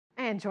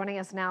And joining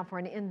us now for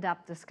an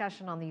in-depth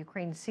discussion on the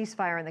Ukraine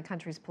ceasefire and the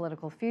country's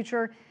political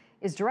future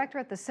is Director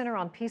at the Center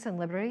on Peace and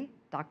Liberty,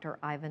 Dr.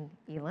 Ivan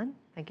Eland.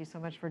 Thank you so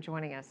much for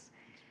joining us.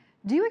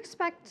 Do you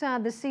expect the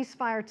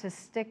ceasefire to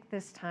stick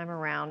this time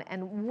around?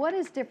 And what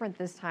is different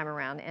this time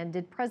around? And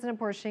did President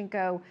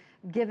Poroshenko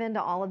give in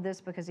to all of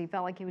this because he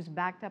felt like he was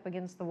backed up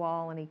against the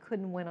wall and he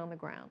couldn't win on the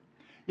ground?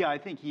 Yeah, I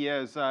think he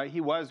is. He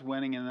was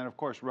winning, and then, of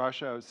course,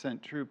 Russia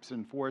sent troops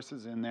and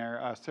forces in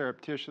there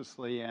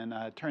surreptitiously and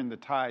turned the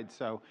tide.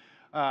 So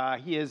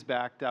he is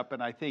backed up,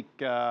 and I think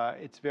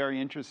it's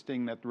very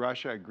interesting that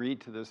Russia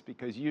agreed to this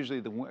because usually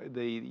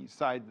the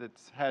side that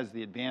has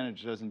the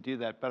advantage doesn't do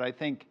that. But I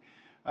think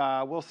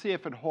we'll see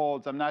if it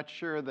holds. I'm not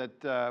sure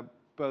that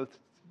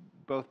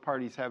both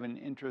parties have an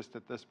interest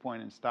at this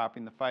point in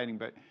stopping the fighting,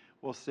 but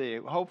we'll see.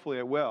 Hopefully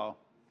it will.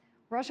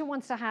 Russia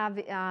wants to have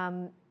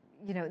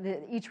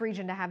each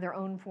region to have their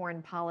own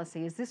foreign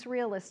policy. Is this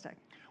realistic?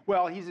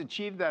 Well, he's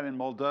achieved that in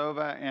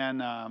Moldova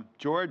and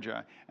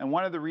Georgia. And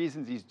one of the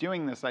reasons he's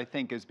doing this, I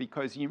think, is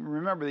because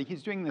remember that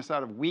he's doing this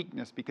out of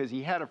weakness because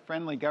he had a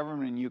friendly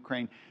government in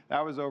Ukraine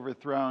that was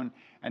overthrown,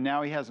 and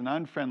now he has an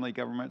unfriendly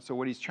government. So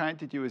what he's trying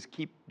to do is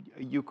keep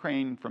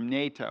Ukraine from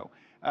NATO.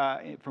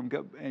 From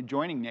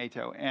joining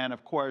NATO. And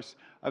of course,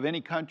 of any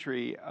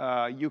country,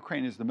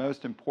 Ukraine is the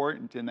most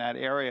important in that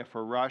area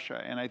for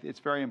Russia. And it's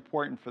very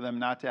important for them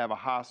not to have a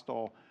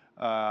hostile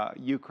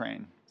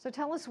Ukraine. So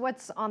tell us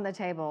what's on the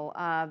table.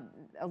 A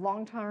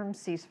long-term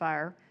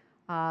ceasefire,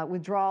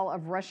 withdrawal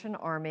of Russian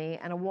army,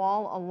 and a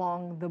wall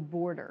along the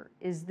border.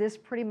 Is this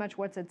pretty much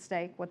what's at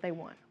stake, what they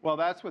want? Well,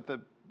 that's what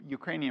the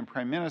Ukrainian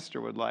prime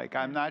minister would like.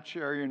 I'm not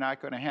sure you're not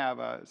going to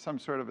have some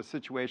sort of a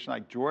situation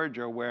like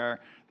Georgia where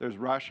there's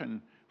Russian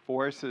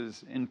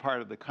forces in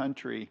part of the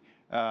country,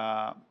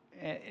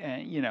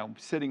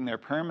 sitting there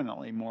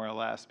permanently, more or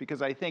less.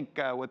 Because I think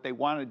what they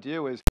want to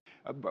do is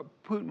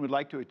Putin would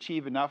like to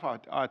achieve enough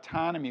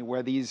autonomy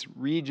where these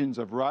regions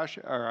of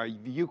Russia or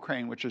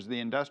Ukraine, which is the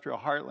industrial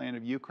heartland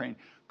of Ukraine,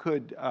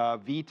 could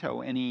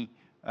veto any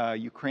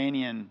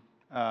Ukrainian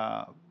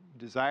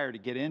desire to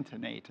get into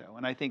NATO.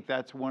 And I think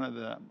that's one of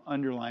the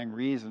underlying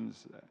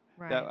reasons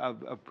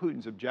of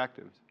Putin's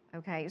objectives.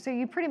 Okay, so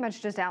you pretty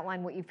much just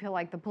outlined what you feel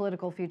like the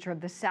political future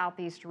of the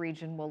southeast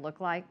region will look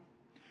like.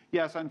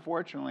 Yes,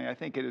 unfortunately, I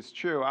think it is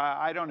true.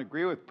 I don't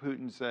agree with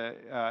Putin's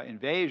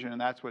invasion, and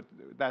that's what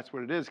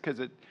it is, because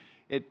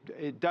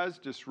it does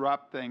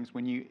disrupt things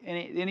when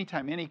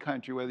anytime any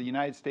country, whether the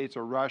United States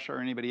or Russia or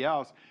anybody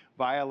else,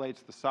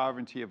 violates the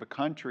sovereignty of a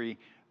country,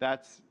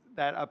 that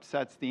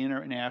upsets the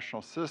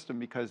international system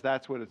because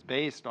that's what it's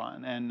based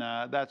on, and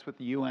that's what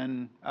the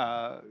UN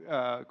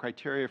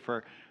criteria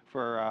for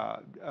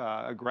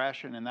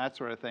aggression and that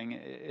sort of thing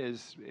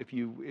is if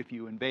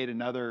you invade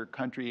another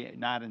country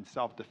not in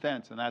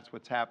self-defense, and that's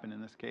what's happened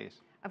in this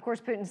case. Of course,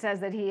 Putin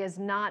says that he is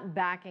not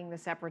backing the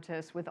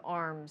separatists with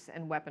arms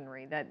and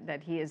weaponry,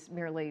 that he is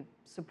merely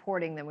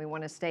supporting them. We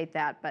want to state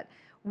that. But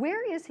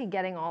where is he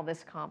getting all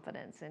this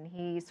confidence? And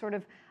he sort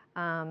of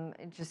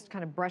just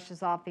kind of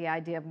brushes off the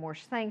idea of more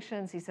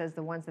sanctions. He says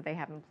the ones that they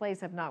have in place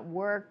have not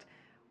worked.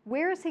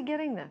 Where is he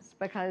getting this?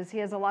 Because he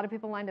has a lot of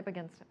people lined up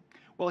against him.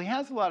 Well, he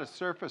has a lot of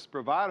surface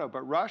bravado,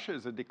 but Russia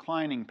is a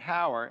declining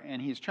power, and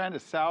he's trying to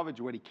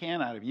salvage what he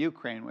can out of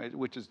Ukraine,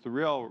 which is the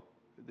real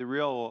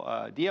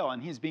deal.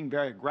 And he's being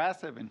very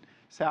aggressive in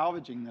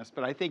salvaging this,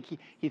 but I think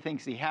he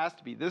thinks he has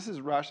to be. This is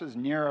Russia's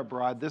near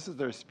abroad. This is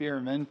their sphere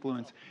of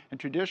influence. And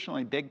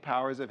traditionally, big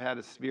powers have had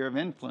a sphere of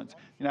influence.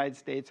 The United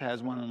States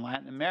has one in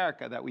Latin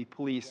America that we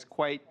police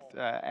quite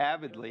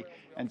avidly.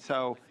 And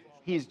so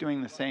he's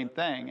doing the same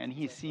thing, and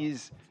he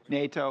sees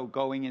NATO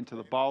going into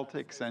the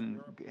Baltics and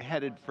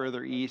headed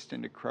further east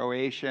into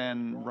Croatia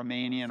and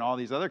Romania and all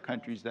these other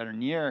countries that are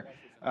near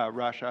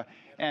Russia.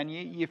 And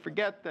you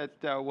forget that,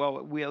 well,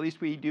 at least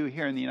we do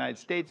here in the United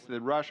States, that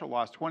Russia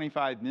lost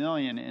 25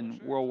 million in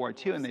World War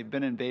II, and they've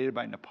been invaded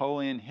by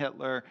Napoleon,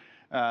 Hitler.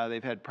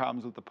 They've had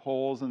problems with the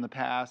Poles in the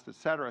past, et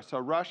cetera. So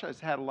Russia has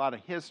had a lot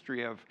of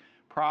history of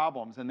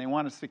problems, and they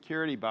want a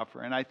security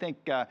buffer. And I think,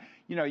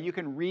 you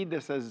can read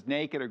this as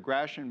naked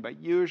aggression,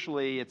 but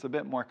usually it's a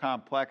bit more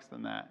complex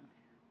than that.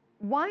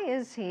 Why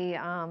is he,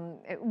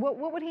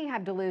 what would he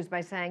have to lose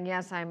by saying,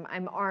 yes,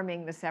 I'm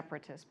arming the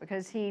separatists?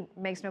 Because he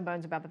makes no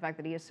bones about the fact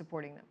that he is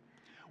supporting them.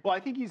 Well, I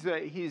think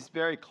he's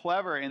very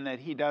clever in that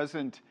he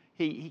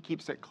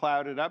keeps it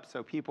clouded up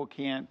so people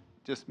can't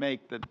just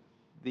make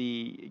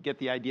get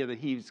the idea that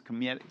he's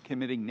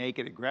committing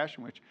naked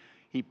aggression, which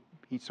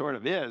he sort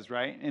of is,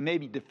 right? And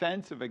maybe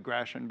defensive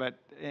aggression, but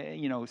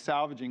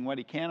salvaging what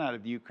he can out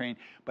of Ukraine.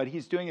 But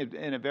he's doing it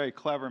in a very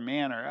clever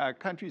manner.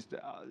 Countries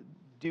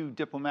do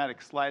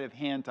diplomatic sleight of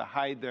hand to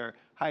hide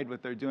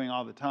what they're doing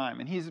all the time,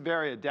 and he's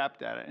very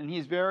adept at it. And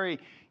he's very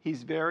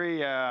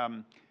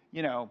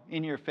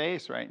in your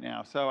face right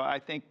now. So I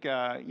think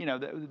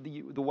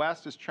the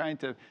West is trying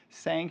to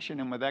sanction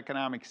him with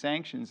economic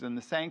sanctions, and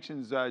the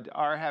sanctions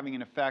are having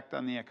an effect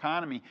on the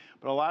economy.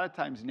 But a lot of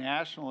times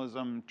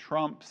nationalism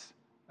trumps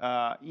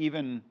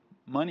even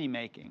money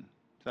making.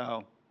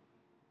 So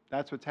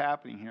that's what's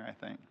happening here, I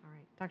think. All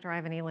right. Dr.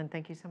 Ivan Eland,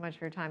 thank you so much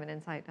for your time and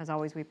insight. As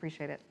always, we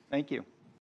appreciate it. Thank you.